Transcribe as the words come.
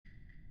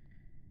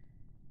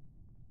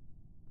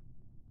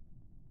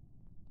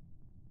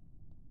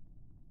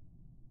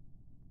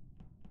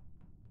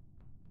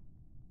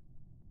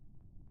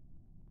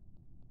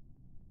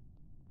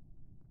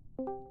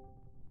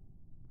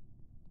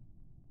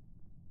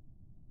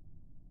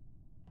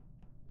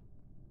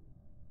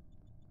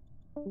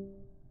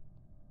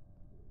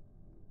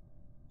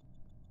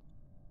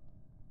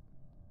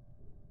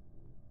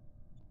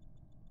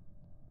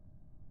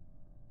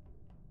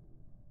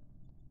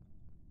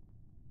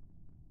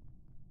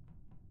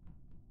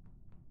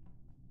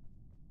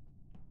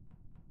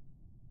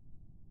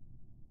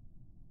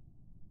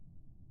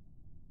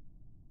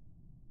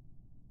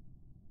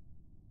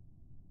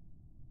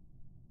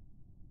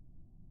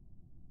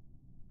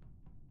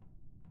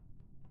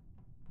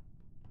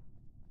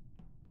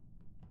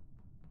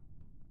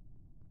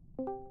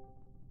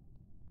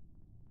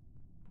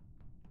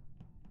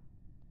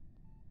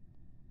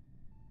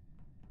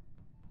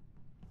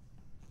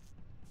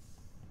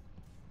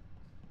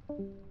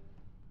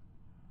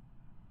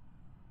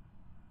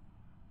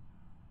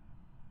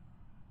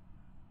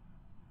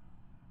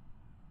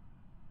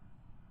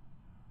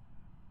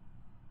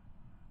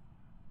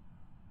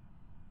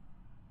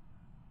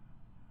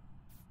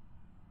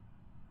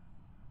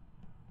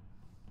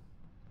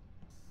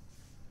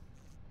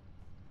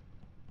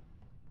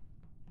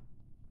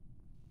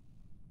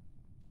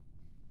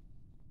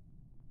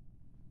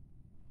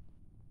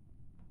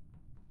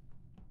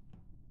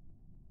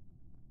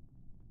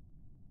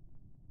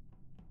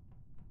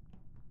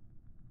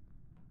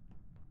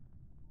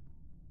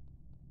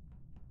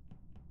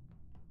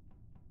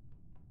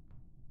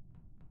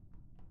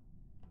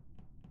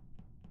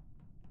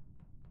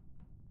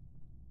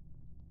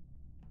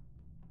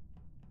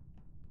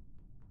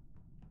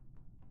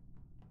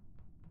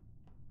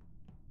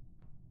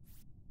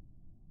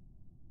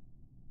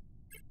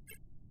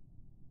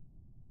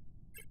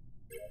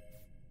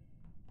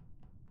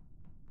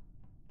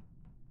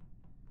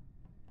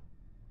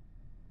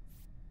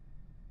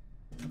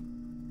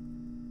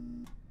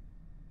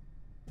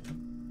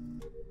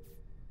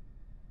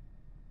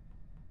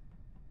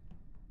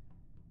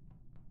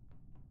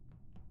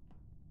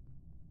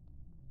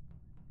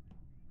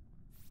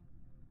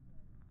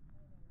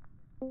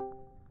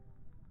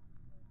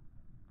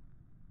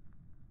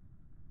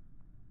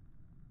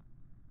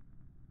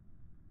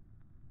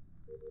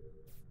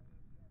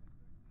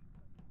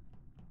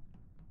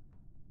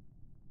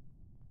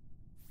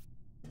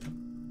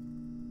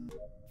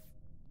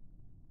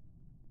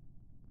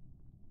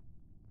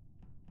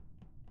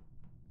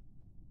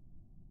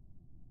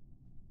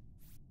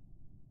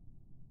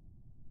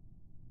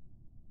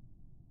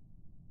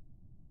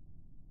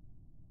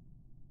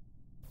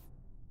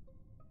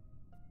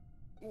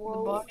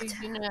Whoa.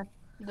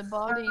 The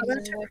body's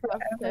in the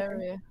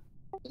cafeteria.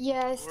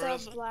 Yeah, I saw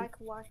Black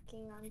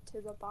walking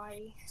onto the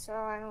body, so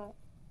I don't,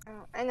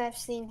 and I've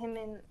seen him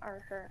in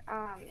or her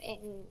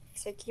in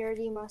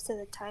security most of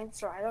the time,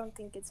 so I don't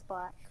think it's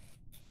Black.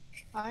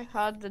 I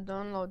had the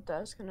download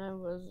task and I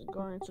was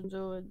going to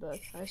do it, but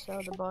I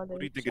saw the body. What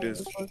do you think it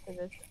is?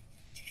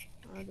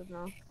 I don't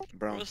know.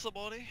 Brown. Where's the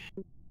body?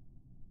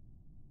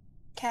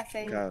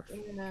 Cafe.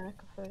 In a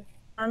cafe.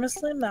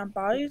 Honestly, that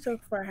body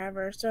took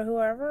forever, so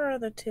whoever are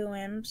the two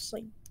imps,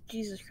 like,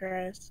 Jesus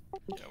Christ.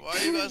 Yeah, why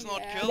are you guys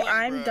not killing,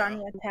 I'm bro?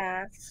 done with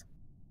tasks.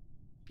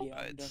 Yeah,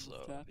 I'm done with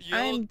tasks.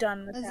 I'm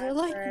done with tasks. Is there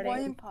like already.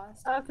 one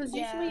imposter? Because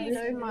Yeah, usually you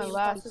know my who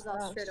last imposters are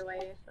task. straight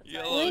away.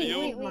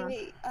 Yellow,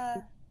 Wait.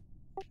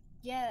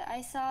 Yeah,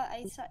 I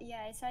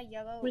saw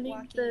Yellow We need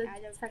walking the out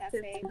of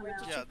detective cafe. to come Where out.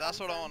 did Yeah, you that's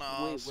come what I from?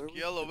 wanna ask.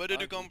 Yellow, where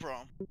did you come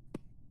from?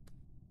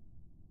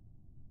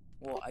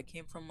 Well, I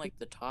came from like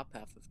the top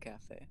half of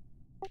cafe.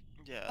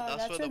 Yeah, Oh,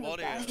 that's where the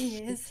body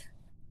is.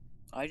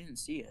 I didn't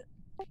see it.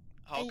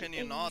 How can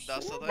you not?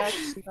 That's the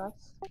thing.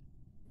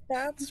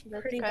 That's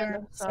pretty kind darn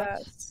of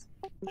sus. sus.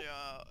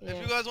 Yeah,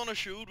 if you guys wanna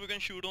shoot, we can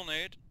shoot on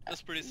 8.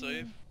 It's pretty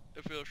safe.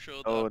 If you're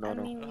sure that Oh, no, I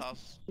mean, it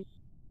has...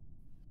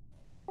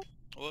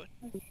 What?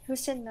 who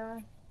said no?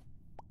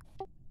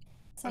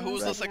 Who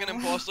was the second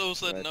imposter who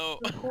said Red. no?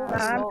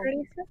 I'm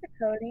pretty sure for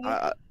Cody.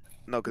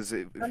 No, because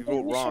if I you think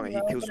vote we wrong, should he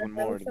vote, kills but one if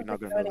more, it's and you're not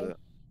for gonna know Cody. that.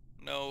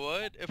 No,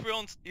 what? If we're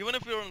on, even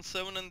if we're on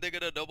 7 and they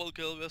get a double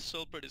kill, we're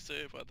still pretty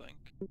safe, I think.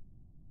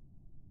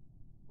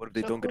 What if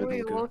they So don't get a who are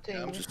you double kill?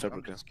 voting? I'm just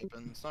double kill.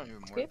 skipping. It's not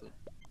even Skip? worth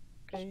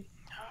it. Okay.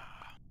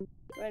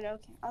 But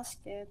okay, I'll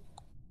skip.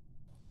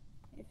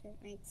 If it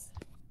makes...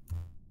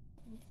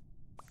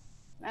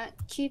 That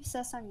keeps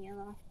us on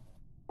yellow.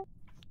 God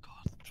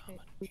damn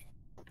it.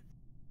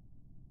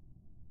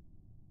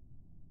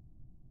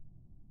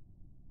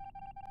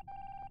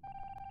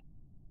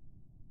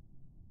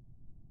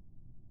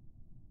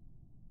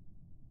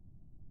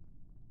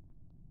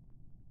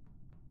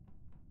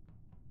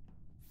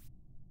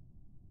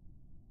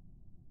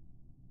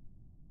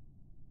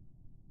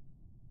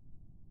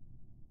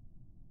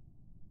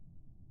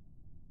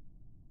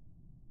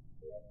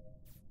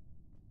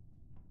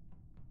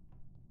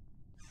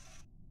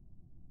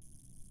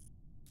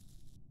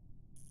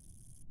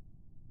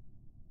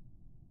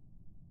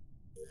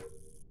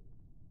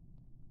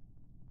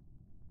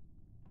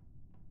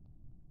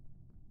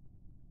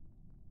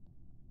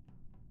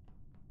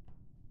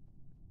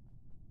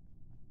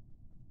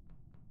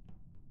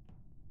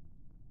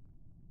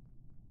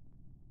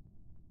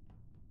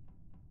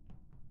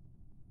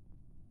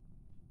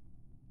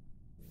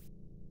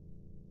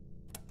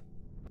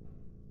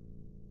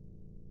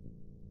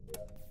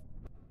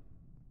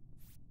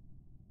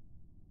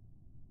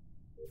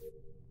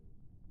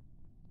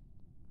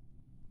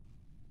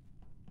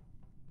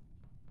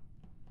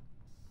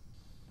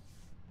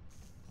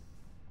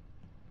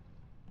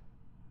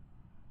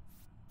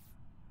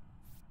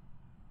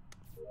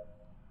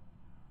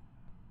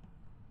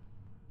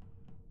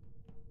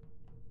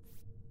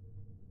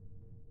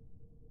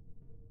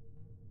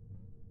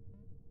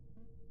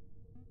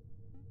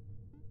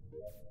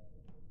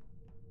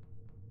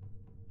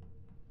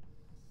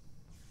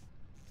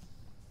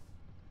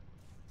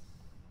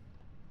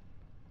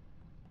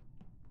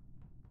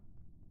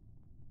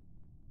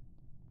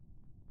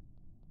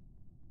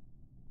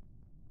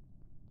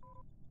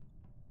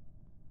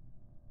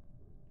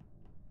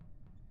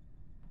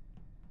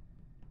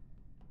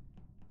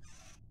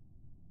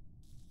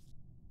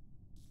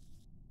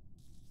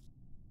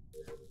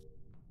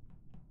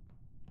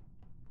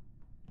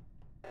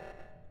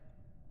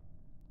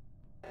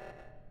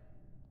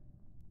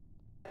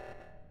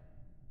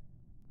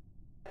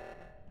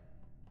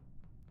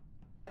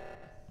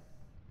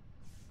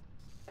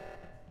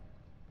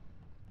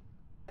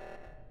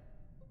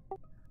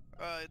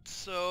 Right,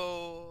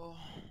 so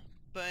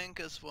Pink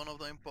is one of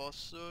the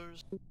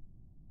imposters.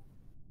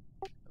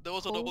 There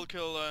was a Who? double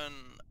kill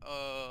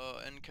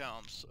in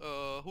camps.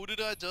 Who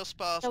did I just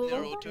pass Double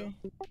near kill? O2?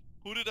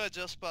 Who did I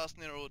just pass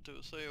near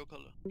O2? Say your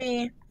color.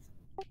 Me.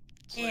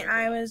 Say Me, your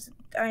color.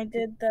 I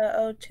did the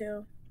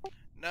O2.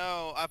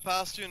 No, I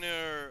passed you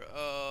near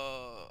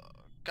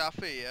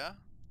cafe, yeah?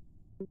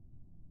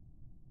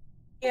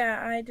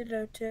 Yeah, I did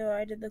O2.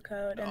 I did the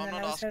code, No, and I'm then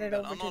not I was asking headed that.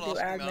 over I'm to not do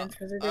asking that. admins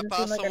because it I didn't seem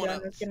passed like someone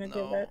anyone was else. gonna do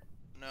No, it.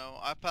 no,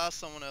 I passed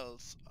someone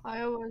else.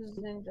 I was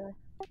in the.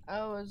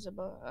 I was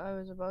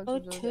about to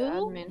do the O2?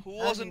 admin. Who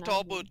was in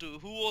top admin.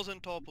 O2? Who was in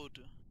top O2?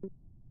 It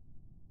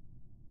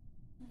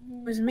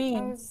was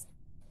me.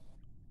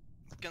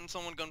 Can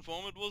someone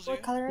confirm it was What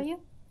you? color are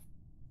you?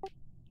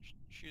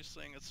 She's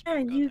saying it's Yeah,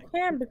 Pink, I you think.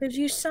 can because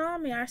you saw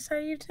me. I saw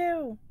you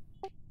too.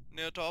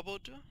 Near top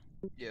O2?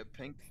 Yeah,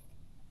 Pink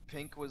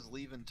was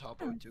leaving top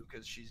O2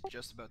 because she's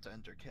just about to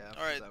enter caf.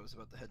 Alright. Because I was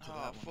about to head to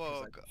Ah, that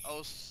one. 'cause fuck. I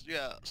was,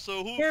 yeah.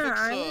 So who Yeah,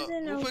 fixed I was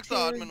in who O2 fixed the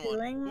admin one?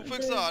 doing Who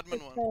fixed the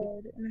admin one?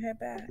 code and hit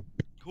back.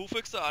 Who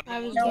fixed the I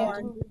admin was one? No about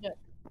to one. do that.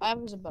 I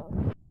was about.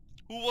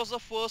 Who was the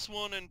first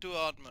one into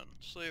admin?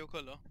 Say your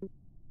color.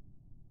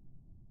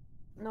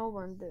 No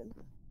one did.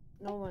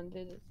 No one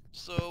did it.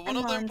 So one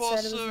of the Someone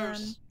said it was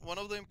imposters, one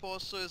of the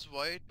imposters is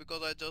white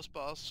because I just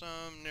passed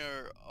him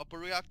near upper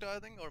reactor, I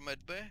think, or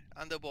mid bay,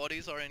 and the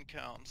bodies are in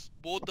camps.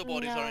 Both the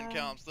bodies are in No.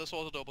 camps. This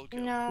was a double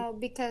kill. No,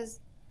 because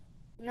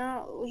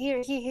no.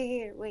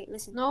 Here. Wait,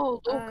 listen. No,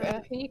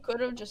 look, he could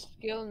have just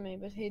killed me,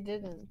 but he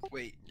didn't.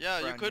 Wait. Yeah,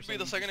 you Brown, could you're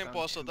be the saying second you just found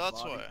imposter. two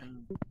That's bodies why.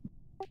 in-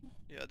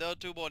 Yeah, there are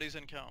two bodies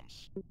in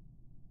camps.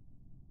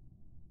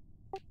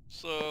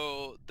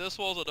 So this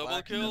was a double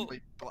Black, and then, kill.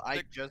 wait,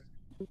 Black just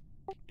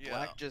Yeah.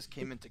 Black just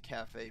came into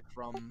cafe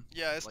from.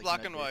 Yeah, it's like,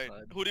 black and white. Medbay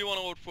side. Who do you want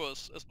to vote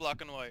first? It's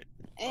black and white.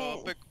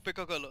 Pick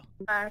a color.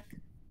 Black.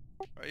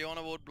 Alright, you want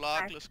to vote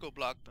black? Black. Let's go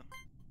black then.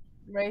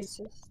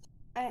 Racist.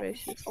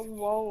 Racist.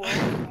 Whoa.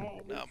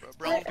 Okay. Nah, bro.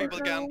 Brown people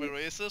can't be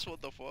racist.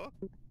 What the fuck?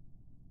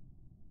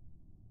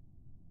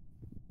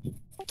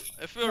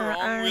 If we're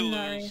wrong, I'm we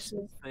not lose.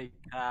 racist. They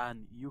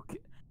can. You can.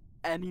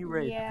 Any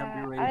race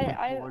can be Yeah,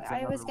 racist towards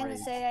I was another gonna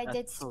race. say I That's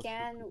did so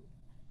scan. stupid.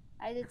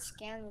 I did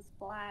scan with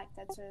black.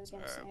 That's what I was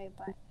gonna say,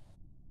 but.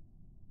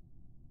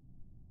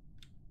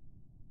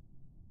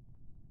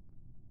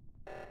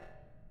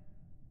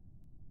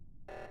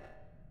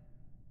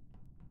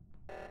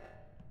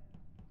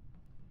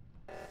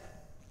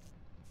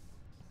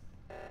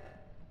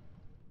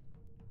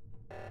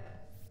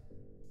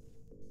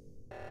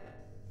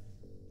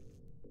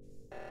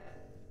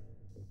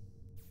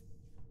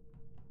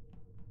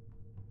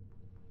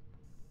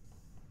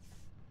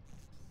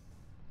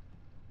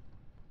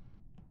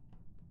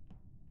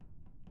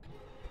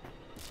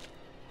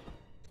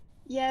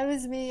 Yeah, it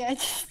was me. I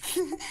just.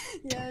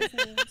 Yeah, it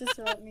was me. It just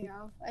wrote me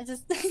off. I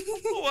just.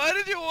 Why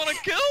did you want to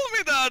kill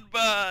me that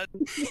bad?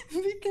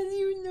 Because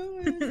you know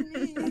it was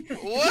me.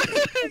 What?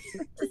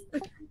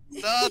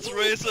 That's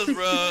racist,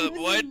 bro.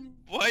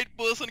 White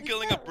person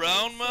killing a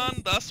brown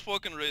man? That's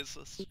fucking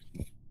racist.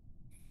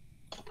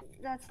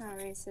 That's not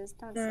racist.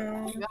 Don't say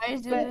that.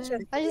 Guys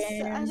But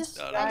didn't. I just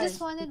Shut I up. just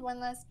wanted one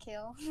less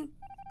kill.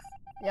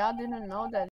 Y'all didn't know that